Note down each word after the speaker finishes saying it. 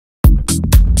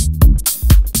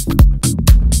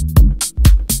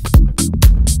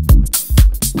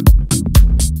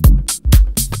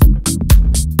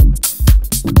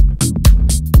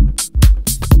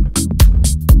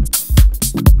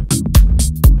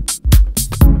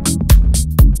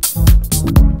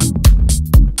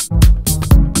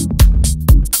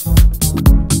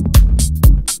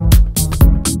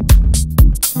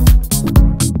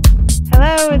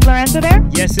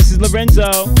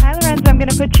Lorenzo. Hi, Lorenzo. I'm going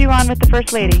to put you on with the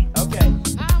First Lady. Okay.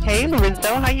 Hey,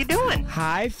 Lorenzo. How you doing?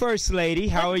 Hi, First Lady.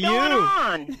 How are you?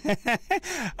 What's going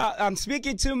on? I'm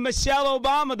speaking to Michelle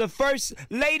Obama, the First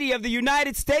Lady of the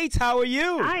United States. How are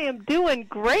you? I am doing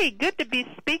great. Good to be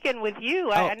speaking with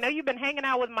you. I know you've been hanging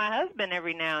out with my husband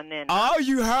every now and then. Oh,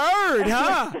 you heard,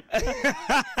 huh?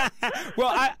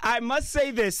 Well, I must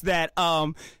say this, that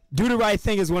Do the Right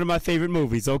Thing is one of my favorite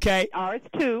movies, okay? Ours,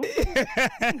 too.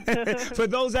 For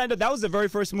those that know, that was the very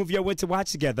first movie I went to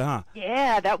watch together, huh?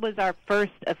 Yeah, that was our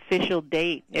first official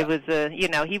date. It was,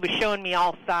 he was showing me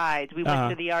all sides. We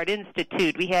went to the Art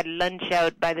Institute. We had lunch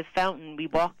out by the fountain. We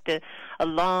walked a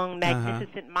long,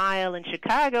 magnificent mile in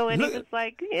Chicago, and he was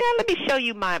like, yeah, let me show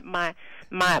you my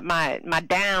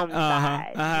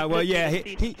downside. Well, yeah.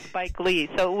 He Spike Lee.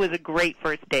 So it was a great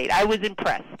first date. I was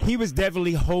impressed. He was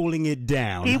definitely holding it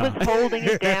down. He was holding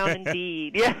it down,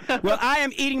 indeed. Yeah. Well, I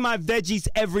am eating my veggies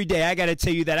every day. I got to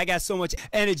tell you that. I got so much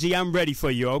energy. I'm ready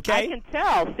for you, okay? I can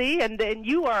tell. See, and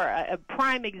you are a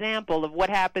prime example of what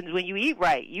happens when you eat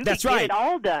right. You can get it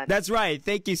all done. That's right.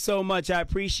 Thank you so much. I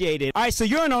appreciate it. All right, so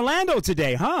you're in Orlando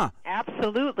today, huh?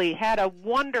 Absolutely. Had a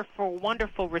wonderful,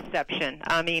 wonderful reception.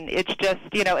 I mean, it's just,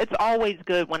 it's always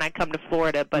good when I come to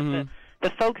Florida, but the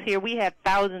folks here, we had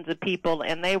thousands of people,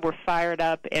 and they were fired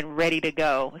up and ready to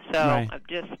go. So I'm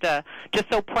just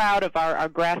so proud of our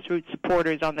grassroots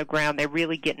supporters on the ground. They're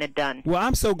really getting it done. Well,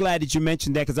 I'm so glad that you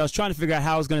mentioned that, because I was trying to figure out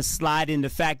how I was going to slide in the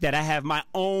fact that I have my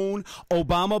own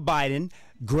Obama-Biden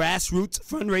grassroots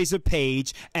fundraiser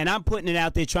page, and I'm putting it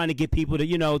out there trying to get people to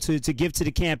to give to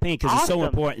the campaign, because it's so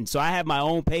important. So I have my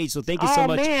own page, so thank you so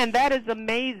much. Oh man, that is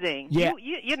amazing. Yeah.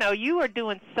 You are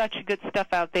doing such good stuff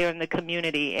out there in the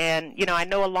community, and I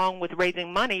know along with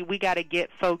raising money, we got to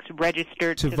get folks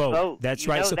registered to vote. That's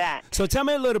right. So tell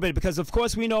me a little bit, because of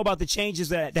course we know about the changes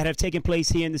that have taken place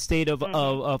here in the state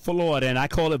of Florida, and I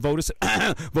call it voter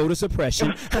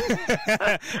suppression.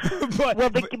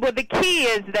 The key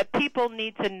is that people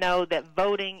need to know that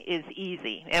voting is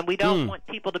easy, and we don't want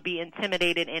people to be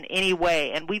intimidated in any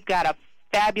way. And we've got a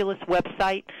fabulous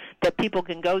website that people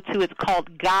can go to. It's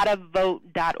called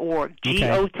gottavote.org.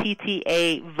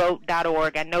 G-O-T-T-A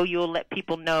vote.org. I know you'll let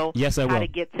people know how to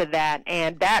get to that,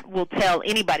 and that will tell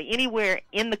anybody anywhere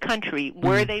in the country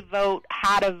where they vote,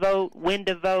 how to vote, when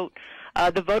to vote.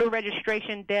 The voter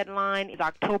registration deadline is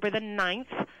October the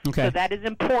 9th. Okay. So that is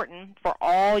important for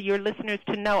all your listeners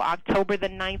to know. October the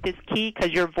 9th is key,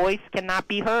 because your voice cannot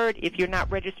be heard if you're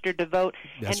not registered to vote.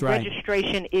 That's and right.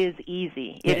 Registration is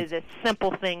easy. It is a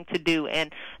simple thing to do.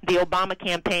 And the Obama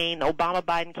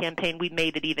Biden campaign, we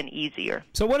made it even easier.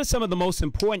 So what are some of the most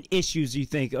important issues you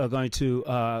think are going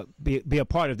to be a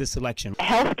part of this election?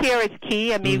 Healthcare is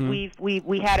key. I mean,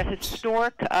 we had a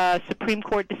historic Supreme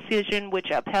Court decision which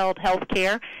upheld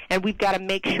healthcare, and we've got to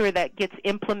make sure that gets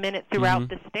implemented throughout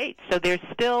the state. So there's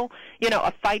still,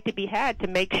 a fight to be had to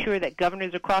make sure that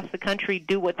governors across the country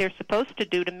do what they're supposed to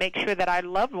do to make sure that our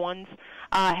loved ones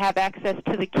have access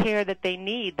to the care that they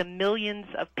need. The millions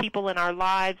of people in our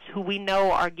lives who we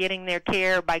know are getting their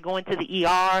care by going to the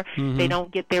ER. They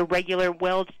don't get their regular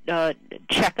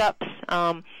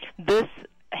checkups. This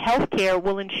health care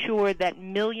will ensure that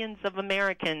millions of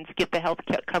Americans get the health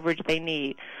coverage they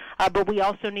need. But we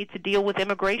also need to deal with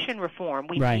immigration reform.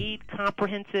 We need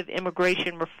comprehensive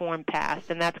immigration reform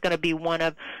passed, and that's going to be one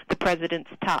of the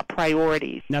president's top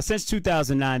priorities. Now, since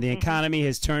 2009, the economy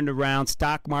has turned around.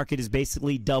 Stock market has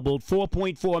basically doubled.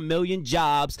 4.4 million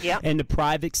jobs in the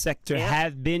private sector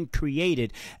have been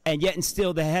created, and yet and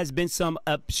still there has been some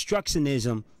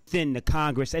obstructionism in the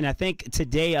Congress, and I think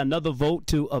today another vote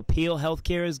to appeal health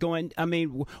care is going. I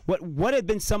mean, what have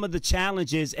been some of the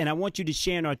challenges? And I want you to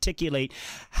share and articulate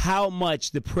how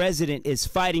much the president is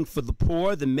fighting for the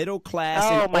poor, the middle class,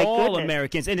 and all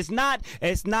Americans. And it's not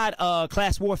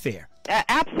class warfare.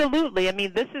 Absolutely. I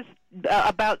mean, this is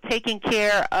about taking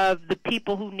care of the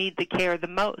people who need the care the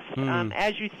most.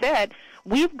 As you said,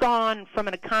 we've gone from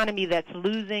an economy that's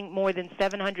losing more than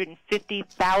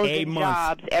 750,000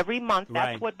 jobs every month.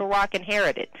 That's what Barack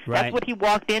inherited. That's what he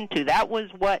walked into. That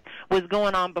was what was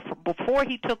going on before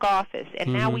he took office.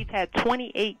 And now we've had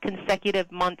 28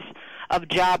 consecutive months of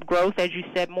job growth. As you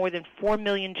said, more than 4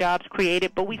 million jobs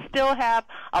created. But we still have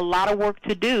a lot of work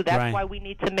to do. That's why we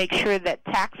need to make sure that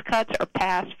tax cuts are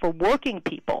passed for working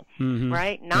people,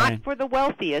 Not for the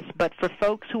wealthiest, but for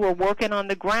folks who are working on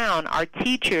the ground, our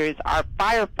teachers, our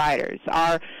firefighters,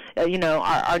 our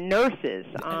nurses.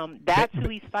 That's who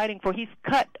he's fighting for. He's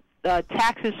cut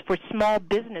taxes for small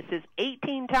businesses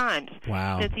 18 times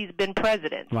since he's been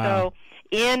president. Wow. So,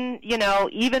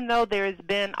 even though there have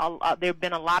been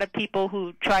a lot of people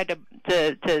who tried to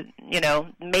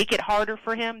make it harder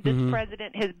for him, this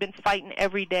president has been fighting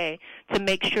every day to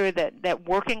make sure that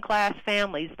working class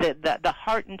families, the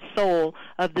heart and soul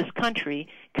of this country,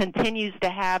 continues to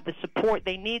have the support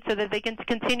they need so that they can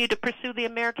continue to pursue the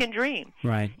American dream.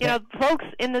 Right. Folks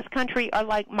in this country are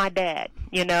like my dad.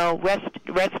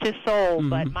 Rest his soul.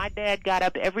 But my dad got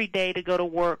up every day to go to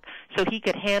work so he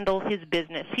could handle his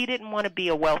business. He didn't want to be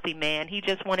a wealthy man. He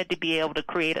just wanted to be able to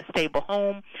create a stable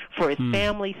home for his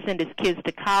family, send his kids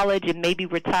to college, and maybe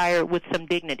retire with some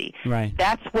dignity. Right.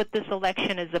 That's what this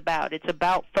election is about. It's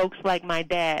about folks like my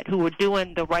dad who are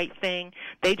doing the right thing.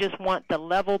 They just want the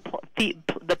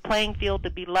playing field to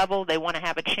be level. They want to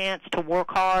have a chance to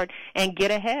work hard and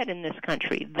get ahead in this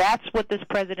country. That's what this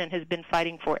president has been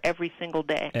fighting for every single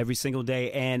day. Every single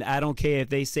day. And I don't care if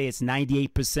they say it's 98%,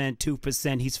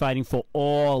 2%. He's fighting for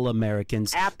all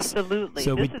Americans. Absolutely.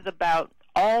 So this is about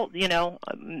all,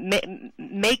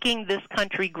 making this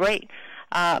country great,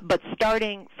 but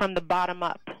starting from the bottom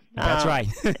up. That's right.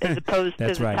 As opposed to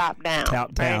the top down.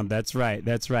 Top down. That's right.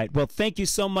 That's right. Well, thank you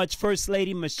so much, First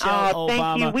Lady Michelle Obama.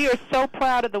 Thank you. We are so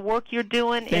proud of the work you're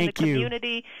doing in the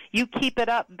community. You keep it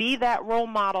up. Be that role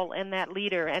model and that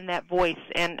leader and that voice.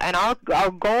 And our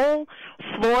goal,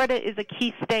 Florida is a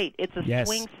key state. It's a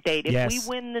swing state. If we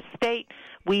win this state,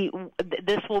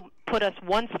 this will put us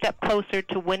one step closer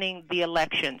to winning the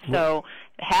election. So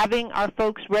having our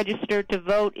folks register to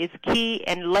vote is key,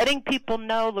 and letting people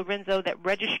know, Lorenzo, that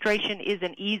registration is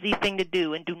an easy thing to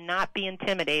do, and do not be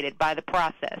intimidated by the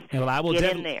process. Well, I will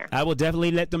Get in there. I will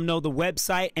definitely let them know the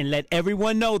website and let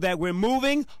everyone know that we're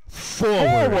moving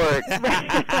forward.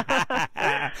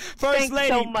 First Lady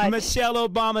so much. Michelle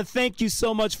Obama, thank you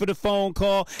so much for the phone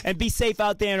call, and be safe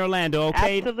out there in Orlando,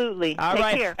 okay? Absolutely. All Take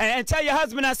right. care. And tell your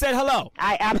husband I said hello.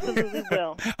 I absolutely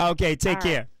will. Okay, take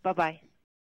care. Bye-bye.